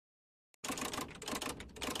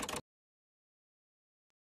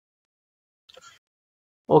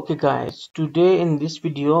Okay guys, today in this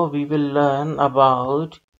video we will learn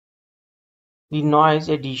about the noise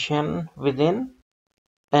addition within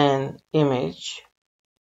an image.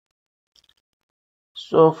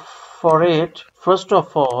 So for it, first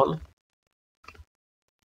of all,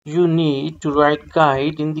 you need to write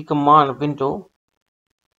guide in the command window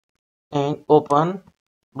and open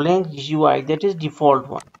blank GUI, that is default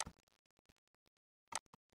one.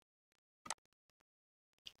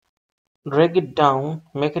 Drag it down,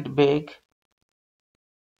 make it big,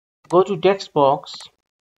 go to text box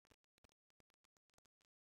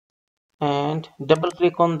and double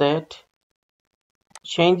click on that.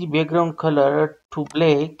 Change the background color to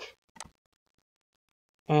black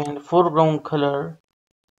and foreground color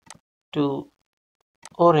to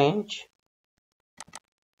orange,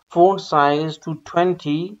 font size to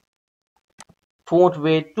 20, font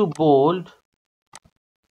weight to bold,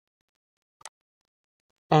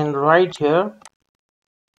 and right here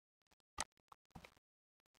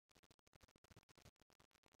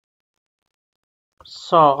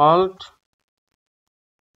salt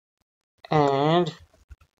and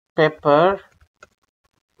pepper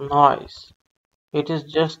noise. It is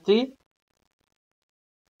just the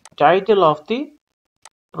title of the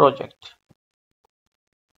project.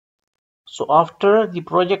 So after the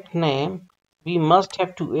project name, we must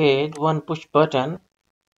have to add one push button.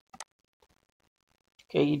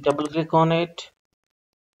 Okay, double click on it.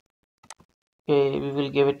 Okay, we will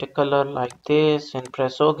give it a color like this and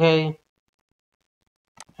press OK.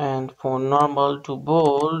 And font normal to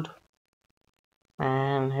bold,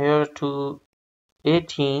 and here to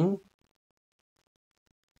 18,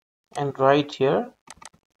 and right here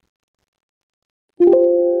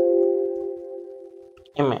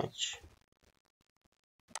image.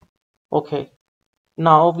 Okay,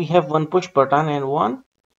 now we have one push button and one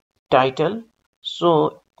title.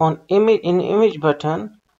 So on image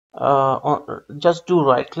button, just do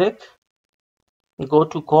right click, go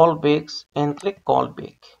to callbacks and click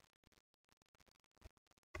callback.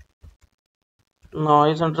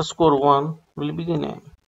 Noise underscore 1 will be the name.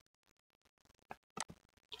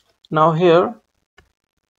 Now here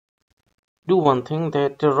do one thing,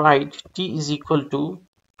 that write t is equal to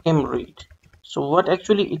mread. So what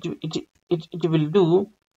actually it will do,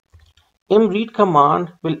 mread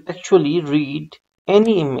command will actually read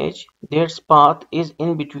any image that's path is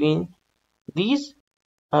in between these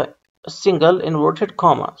single inverted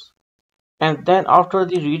commas, and then after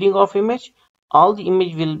the reading of image, all the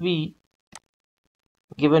image will be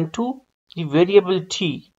given to the variable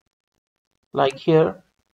t. Like here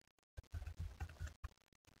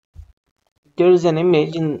there is an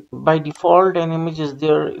image, in by default an image is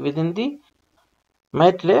there within the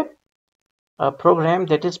matlab program,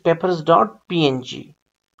 that is peppers.png.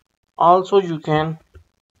 Also you can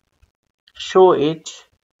show it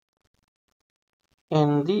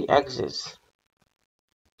in the axis,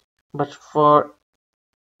 but for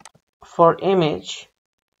image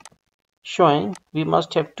showing we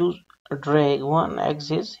must have to drag one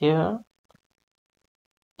axis here,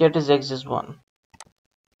 that is axis 1.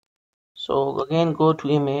 So again go to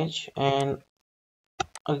image and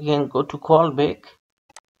again go to callback.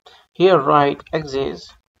 Here write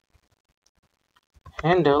axis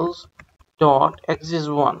handles dot axis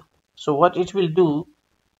 1. So what it will do,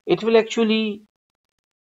 it will actually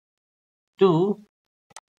do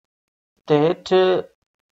that the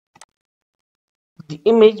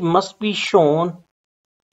image must be shown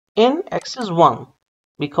in axis 1,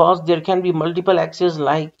 because there can be multiple axes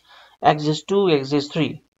like axis 2, axis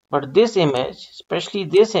 3, but this image, especially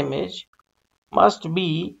this image, must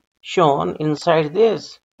be shown inside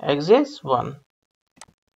this axis 1.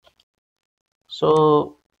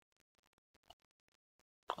 So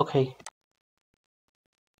okay,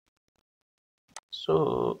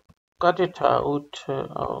 so cut it out,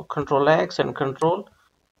 control X and control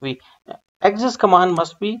V. Axis command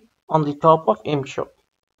must be on the top of imshow,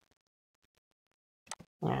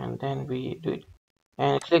 and then we do it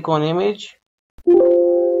and click on image.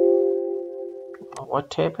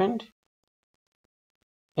 What happened?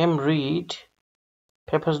 mread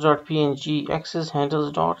peppers.png axis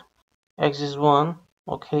handles dot axis 1.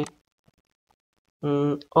 Okay.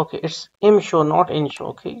 Okay, it's imshow, not inshow.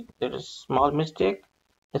 Okay, there is small mistake,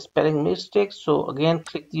 a spelling mistake. So again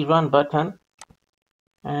click the run button,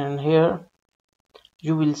 and here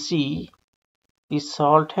you will see the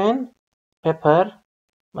salt and pepper,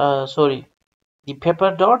 the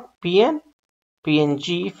pepper.png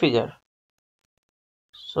figure.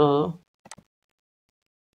 So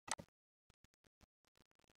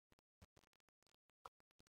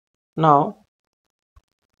now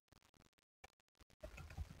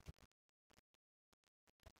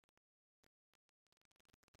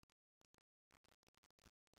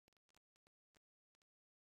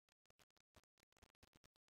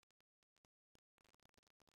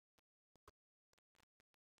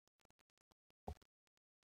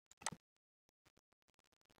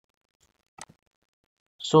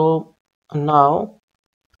So now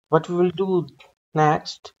what we will do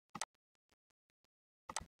next,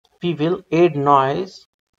 we will add noise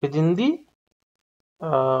within the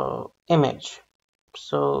image.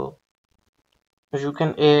 So you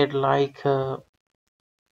can add like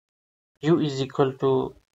u is equal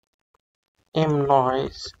to m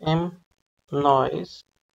noise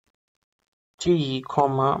t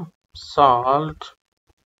comma salt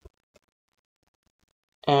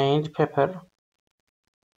and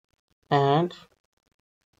and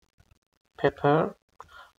pepper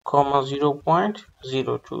comma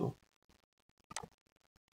 0.02.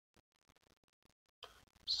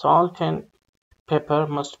 Salt and pepper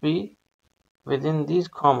must be within these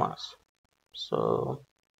commas. So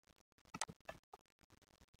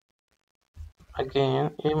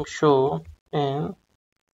again m show.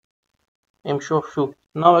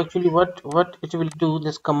 Now actually what it will do,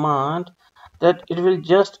 this command, that it will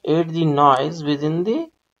just add the noise within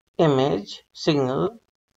the image signal,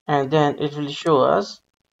 and then it will show us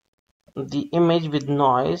the image with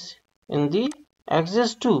noise in the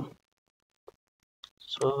axis 2.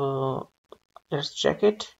 So let's check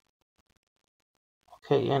it.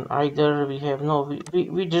 Okay, and either we have no,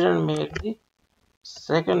 we didn't make the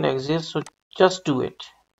second axis, so just do it.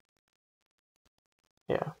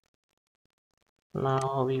 Yeah,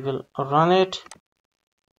 now we will run it.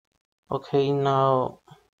 Okay, now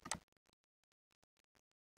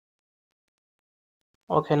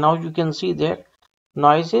you can see that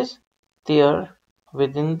noise is there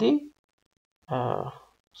within the uh,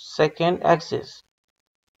 second axis,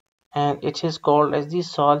 and it is called as the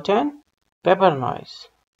salt and pepper noise.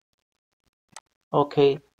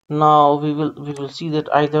 Okay, now we will see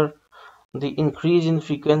that either the increase in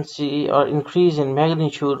frequency or increase in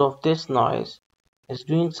magnitude of this noise is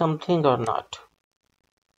doing something or not.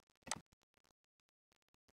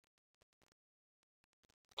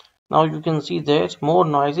 Now you can see that more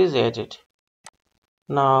noise is added.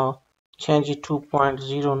 Now change it to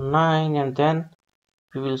 0.09 and then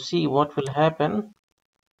we will see what will happen.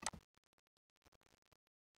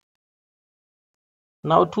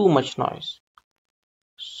 Now too much noise.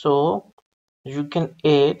 So you can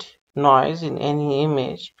add noise in any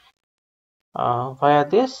image via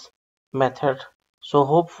this method. So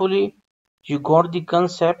hopefully you got the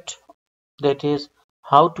concept, that is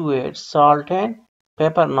how to add salt and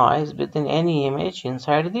pepper noise within any image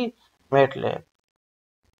inside the MATLAB.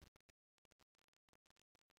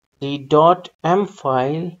 The .m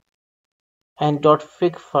file and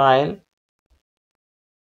 .fig file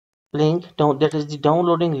link, that is the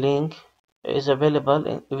downloading link, is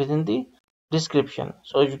available within the description,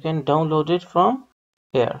 so you can download it from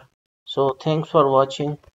here. So thanks for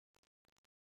watching.